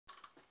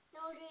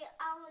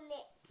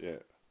Yeah.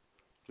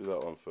 Do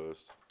that one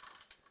first.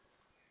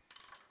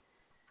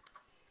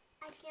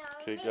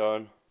 Keep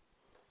going.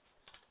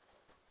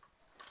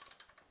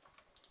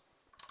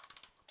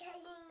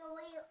 Getting the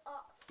wheel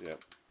off.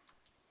 Yep.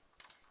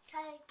 So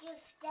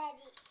give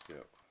Daddy.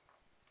 Yep.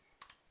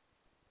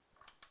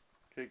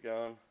 Keep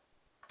going.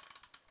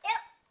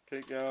 Yep.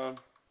 Keep going.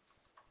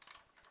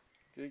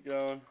 Keep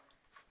going.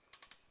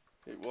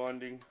 Keep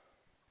winding.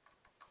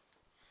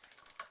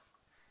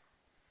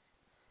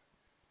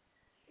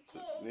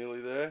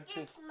 Nearly there.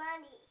 It's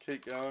money.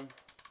 Keep going.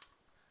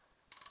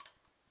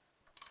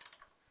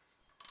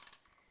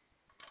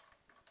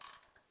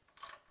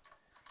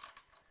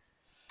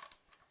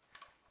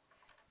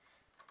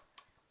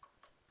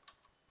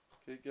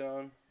 Keep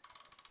going.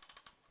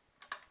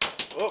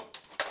 Oh!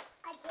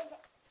 I did it.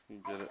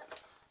 You did it.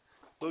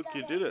 Look,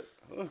 you did it.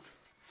 Look.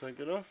 Take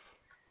it off.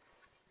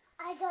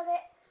 I got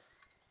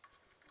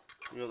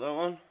it. You got that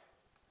one?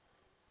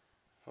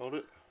 Hold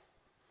it.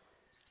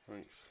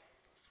 Thanks.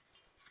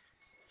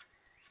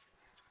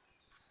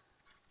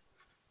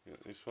 Yeah,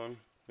 this one.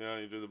 Yeah,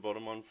 you do the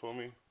bottom one for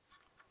me.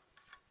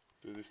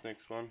 Do this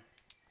next one.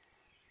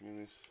 And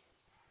this.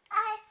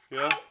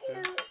 Yeah?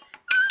 Yeah.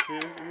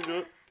 Here, you do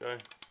it. Go.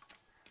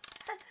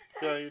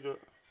 Go, you do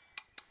it.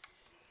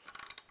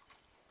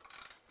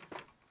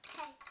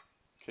 Okay.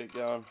 Keep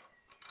going.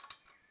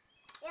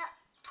 Yep.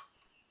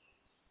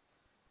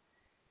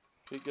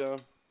 Keep going.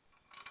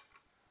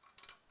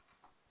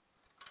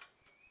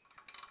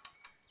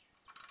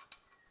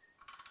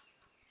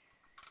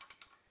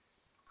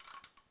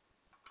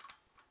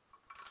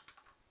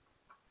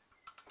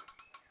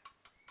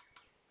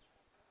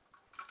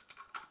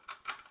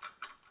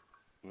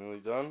 Nearly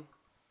done?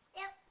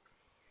 Yep.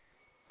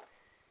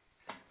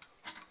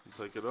 You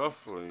take it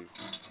off or you...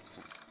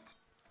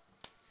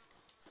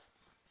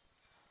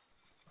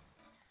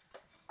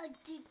 I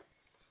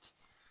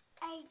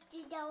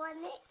did that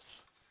one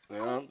next.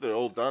 Yeah, they're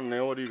all done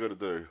now. What do you got to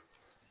do?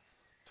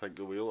 Take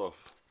the wheel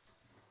off.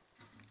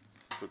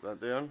 Put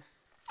that down.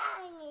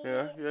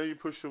 Yeah, yeah, you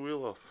push the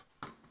wheel off.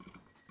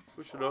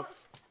 Push it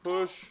off.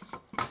 Push.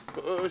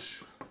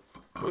 Push.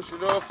 Push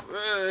it off.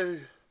 Hey!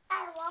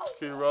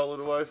 Can you roll it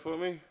away for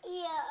me?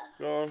 Yeah.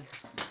 Go on.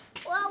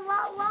 Whoa,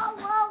 whoa, whoa,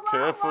 whoa, whoa.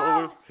 Careful,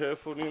 whoa.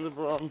 Careful near the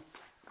bottom.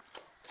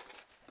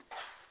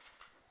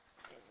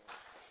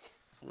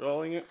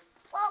 Rolling it.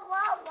 Whoa,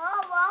 whoa,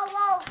 whoa,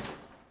 whoa, whoa.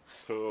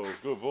 Cool,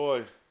 good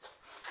boy.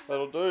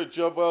 That'll do.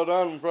 Job well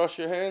done. Brush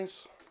your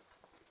hands.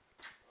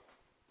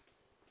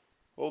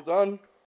 All done.